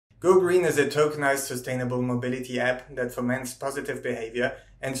GoGreen is a tokenized sustainable mobility app that foments positive behavior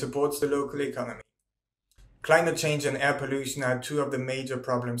and supports the local economy. Climate change and air pollution are two of the major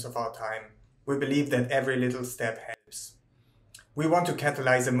problems of our time. We believe that every little step helps. We want to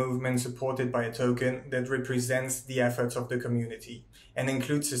catalyze a movement supported by a token that represents the efforts of the community and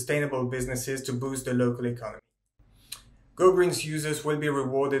includes sustainable businesses to boost the local economy. GoGreen's users will be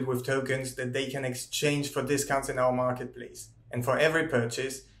rewarded with tokens that they can exchange for discounts in our marketplace, and for every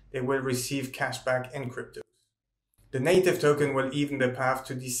purchase, they will receive cashback in crypto. The native token will even the path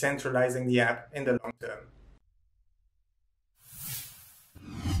to decentralizing the app in the long term.